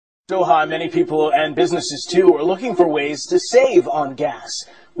So high, many people and businesses too are looking for ways to save on gas.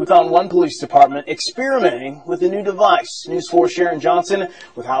 We found one police department experimenting with a new device. News 4 Sharon Johnson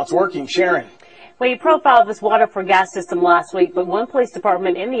with how it's working. Sharon. We profiled this water for gas system last week, but one police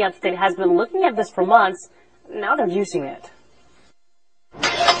department in the upstate has been looking at this for months. Now they're using it.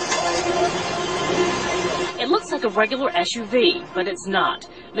 It looks like a regular SUV, but it's not.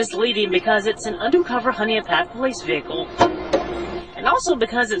 Misleading because it's an undercover Honeypath police vehicle, and also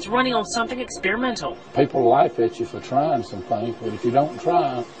because it's running on something experimental. People laugh at you for trying some things, but if you don't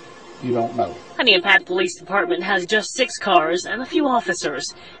try, you don't know. Honeypath Police Department has just 6 cars and a few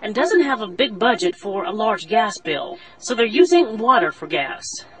officers, and doesn't have a big budget for a large gas bill, so they're using water for gas.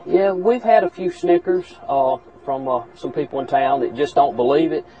 Yeah, we've had a few snickers from some people in town that just don't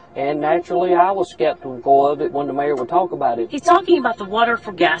believe it, and naturally I was skeptical of it when the mayor would talk about it. He's talking about the water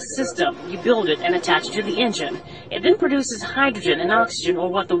for gas system. You build it and attach it to the engine. It then produces hydrogen and oxygen, or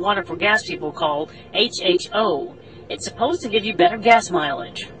what the water for gas people call HHO. It's supposed to give you better gas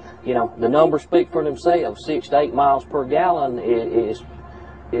mileage. You know, the numbers speak for themselves. 6 to 8 miles per gallon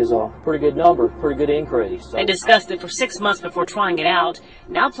is a pretty good number, pretty good increase. So. They discussed it for 6 months before trying it out,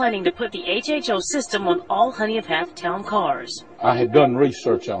 now planning to put the HHO system on all Honeypath town cars. I had done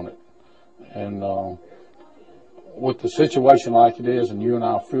research on it, and with the situation like it is, and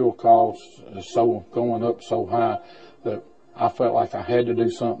our fuel costs is so going up so high, that I felt like I had to do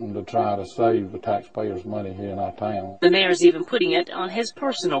something to try to save the taxpayers' money here in our town. The mayor's even putting it on his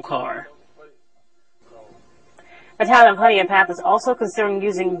personal car. The town of Honeypath is also considering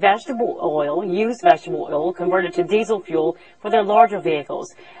using used vegetable oil converted to diesel fuel for their larger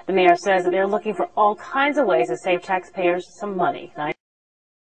vehicles. The mayor says that they're looking for all kinds of ways to save taxpayers some money.